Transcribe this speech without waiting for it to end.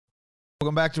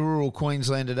Welcome back to rural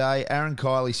Queensland today. Aaron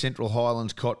Kiely, Central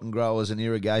Highlands Cotton Growers and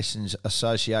Irrigations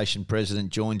Association President,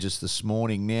 joins us this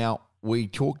morning. Now, we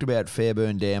talked about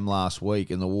Fairburn Dam last week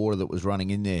and the water that was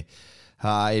running in there.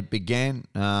 It began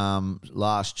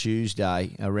last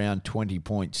Tuesday around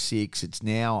 20.6. It's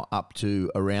now up to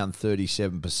around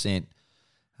 37%.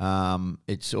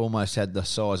 It's almost had the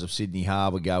size of Sydney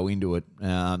Harbour go into it.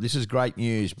 This is great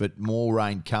news, but more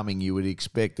rain coming. You would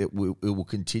expect that it will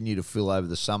continue to fill over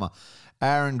the summer.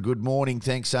 Aaron, good morning.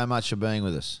 Thanks so much for being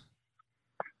with us.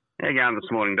 How you going this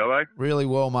morning, Dobbo? Really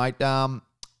well, mate.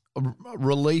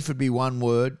 Relief would be one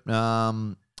word.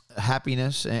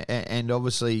 Happiness and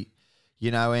obviously,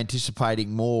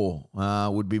 anticipating more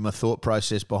would be my thought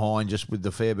process behind just with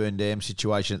the Fairburn Dam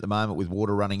situation at the moment with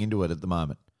water running into it at the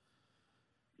moment.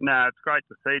 No, it's great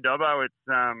to see, Dobbo.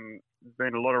 There's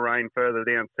been a lot of rain further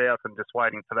down south and just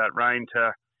waiting for that rain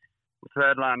to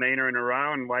third La Nina in a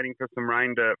row and waiting for some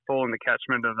rain to fall in the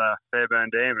catchment of the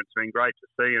Fairburn Dam. It's been great to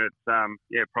see, and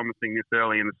it's promising this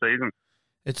early in the season.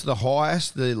 It's the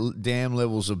highest the dam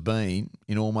levels have been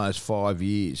in almost 5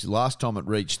 years. Last time it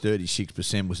reached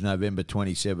 36% was November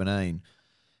 2017.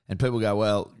 And people go,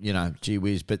 well, gee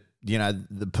whiz, but,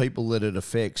 the people that it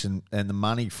affects and the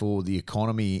money for the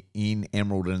economy in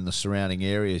Emerald and the surrounding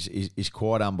areas is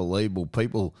quite unbelievable.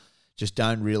 People just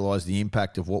don't realise the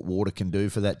impact of what water can do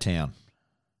for that town.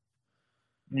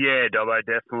 Yeah, Dobbo,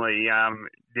 definitely.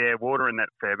 Water in that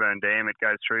Fairburn Dam, it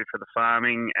goes through for the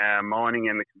farming, mining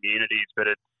and the communities, but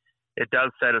it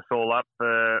does set us all up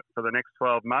for the next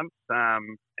 12 months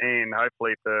and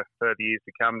hopefully for further years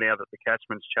to come now that the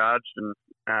catchment's charged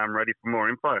and ready for more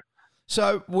info.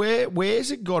 So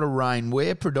where's it got to rain?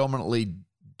 Where predominantly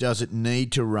does it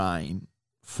need to rain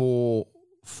for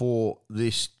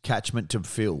this catchment to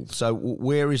fill? So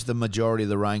where is the majority of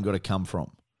the rain got to come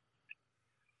from?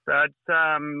 So it's,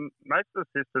 most of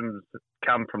the systems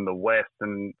come from the west,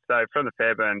 and so from the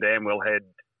Fairburn Dam we'll head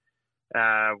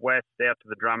west out to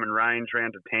the Drummond Range,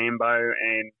 round to Tambo,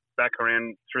 and back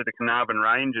around through the Carnarvon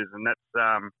Ranges, and that's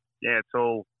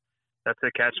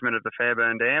the catchment of the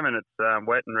Fairburn Dam, and it's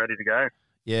wet and ready to go.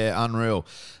 Yeah, unreal.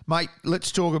 Mate,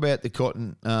 let's talk about the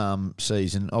cotton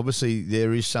season. Obviously,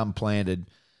 there is some planted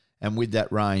and with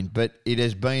that rain, but it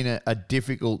has been a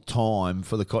difficult time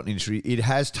for the cotton industry. It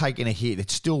has taken a hit.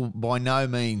 It's still by no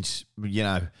means,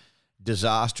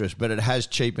 disastrous, but it has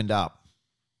cheapened up.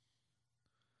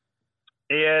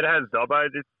 Yeah, it has, Dobbo.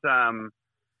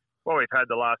 We've had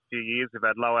the last few years, we've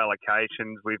had low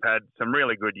allocations. We've had some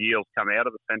really good yields come out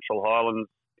of the Central Highlands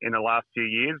in the last few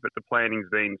years, but the planning's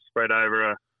been spread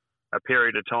over a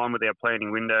period of time with our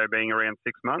planting window being around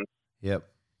 6 months. Yep.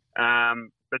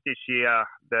 But this year,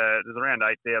 there's around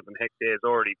 8,000 hectares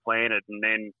already planted, and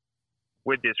then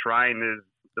with this rain,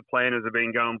 the planters have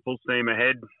been going full steam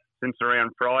ahead since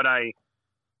around Friday,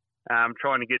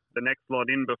 trying to get the next lot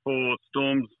in before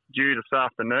storms due this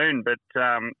afternoon. But,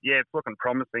 it's looking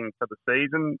promising for the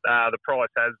season. The price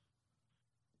has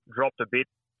dropped a bit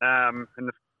in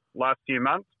the last few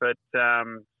months, but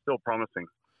still promising.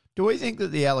 Do we think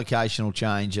that the allocation will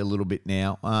change a little bit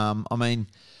now?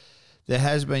 There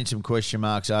has been some question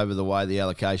marks over the way the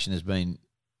allocation has been,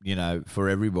 for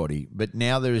everybody. But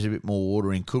now there is a bit more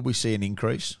water in. Could we see an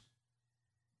increase?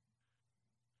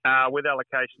 With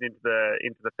allocation into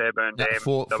the Fairburn Dam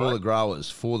for the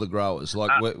growers.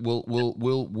 Like,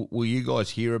 will you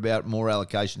guys hear about more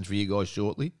allocations for you guys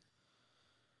shortly?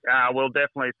 Well,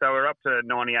 definitely. So we're up to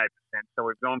 98%. So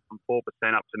we've gone from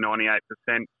 4% up to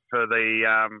 98% for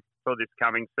this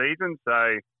coming season.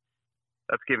 So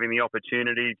that's giving the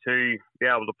opportunity to be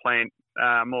able to plant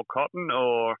more cotton,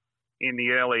 or in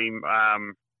the early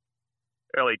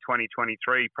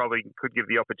 2023 probably could give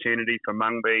the opportunity for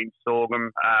mung beans,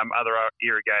 sorghum, other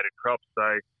irrigated crops.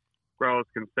 So growers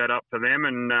can set up for them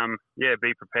and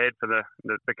be prepared for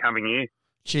the coming year.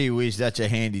 Gee whiz, that's a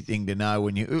handy thing to know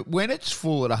when it's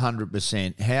full at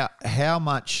 100%. How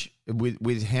much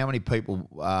with how many people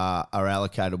are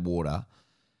allocated water?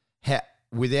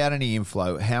 Without any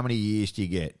inflow, how many years do you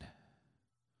get?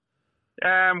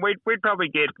 We'd probably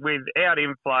get, without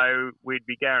inflow, we'd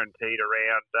be guaranteed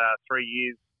around 3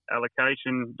 years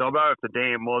allocation, Dobbo, if the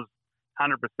dam was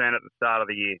 100% at the start of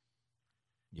the year.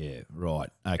 Yeah, right.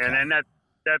 Okay. And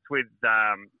that's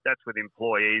with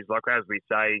employees. Like, as we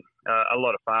say, a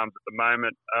lot of farms at the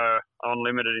moment are on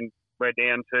limited. We're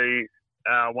down to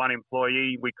one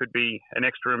employee. We could be an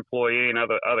extra employee, and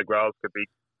other growers could be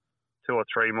 2 or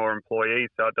 3 more employees.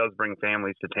 So it does bring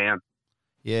families to town.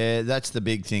 Yeah, that's the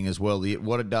big thing as well.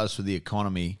 What it does for the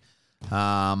economy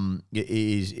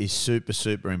is super,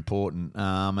 super important.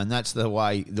 And that's the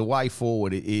way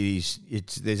forward.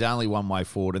 There's only one way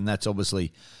forward, and that's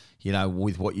obviously,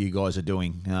 with what you guys are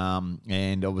doing,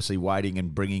 and obviously waiting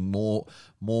and bringing more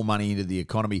money into the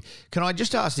economy. Can I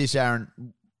just ask this,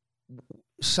 Aaron?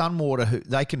 Sunwater,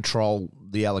 they control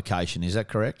the allocation, is that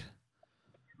correct?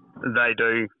 They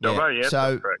do, Dobbo, yes,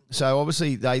 that's correct. So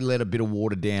obviously they let a bit of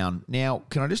water down. Now,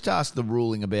 can I just ask the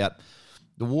ruling about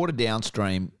the water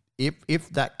downstream? If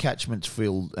that catchment's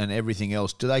filled and everything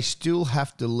else, do they still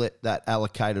have to let that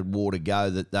allocated water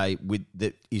go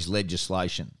that is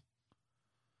legislation?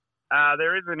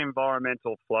 There is an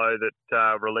environmental flow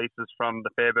that releases from the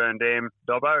Fairburn Dam,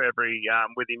 Dobbo, every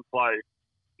with inflow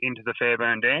into the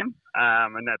Fairburn Dam,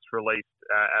 and that's released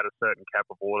at a certain cap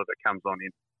of water that comes on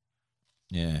in.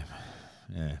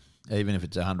 Yeah. Even if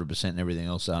it's 100% and everything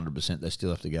else 100%, they still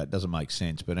have to go. It doesn't make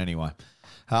sense. But anyway,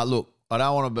 look, I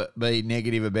don't want to be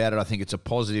negative about it. I think it's a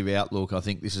positive outlook. I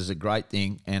think this is a great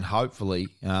thing, and hopefully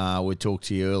we'll talk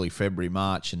to you early February,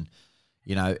 March, and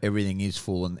everything is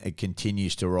full and it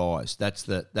continues to rise. That's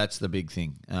the big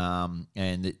thing. And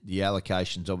the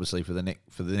allocations obviously for the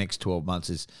next 12 months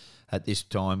is at this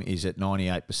time is at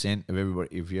 98%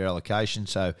 of your allocation.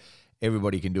 So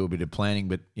everybody can do a bit of planning,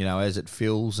 but as it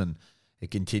fills and it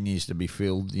continues to be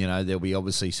filled, there'll be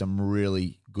obviously some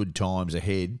really good times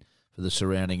ahead for the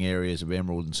surrounding areas of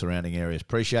Emerald and surrounding areas.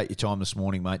 Appreciate your time this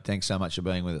morning, mate. Thanks so much for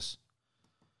being with us.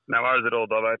 No worries at all,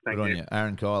 Dobbo. Thank you. Good on you.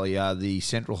 Aaron Kiely, the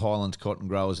Central Highlands Cotton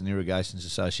Growers and Irrigations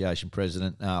Association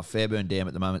President. Fairburn Dam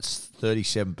at the moment is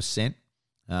 37%.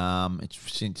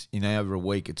 It's since over a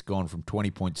week it's gone from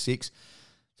 20.6. It's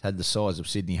had the size of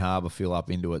Sydney Harbour fill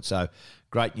up into it. So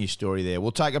great news story there.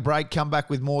 We'll take a break, come back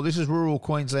with more. This is Rural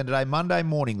Queensland Today, Monday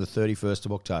morning, the 31st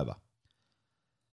of October.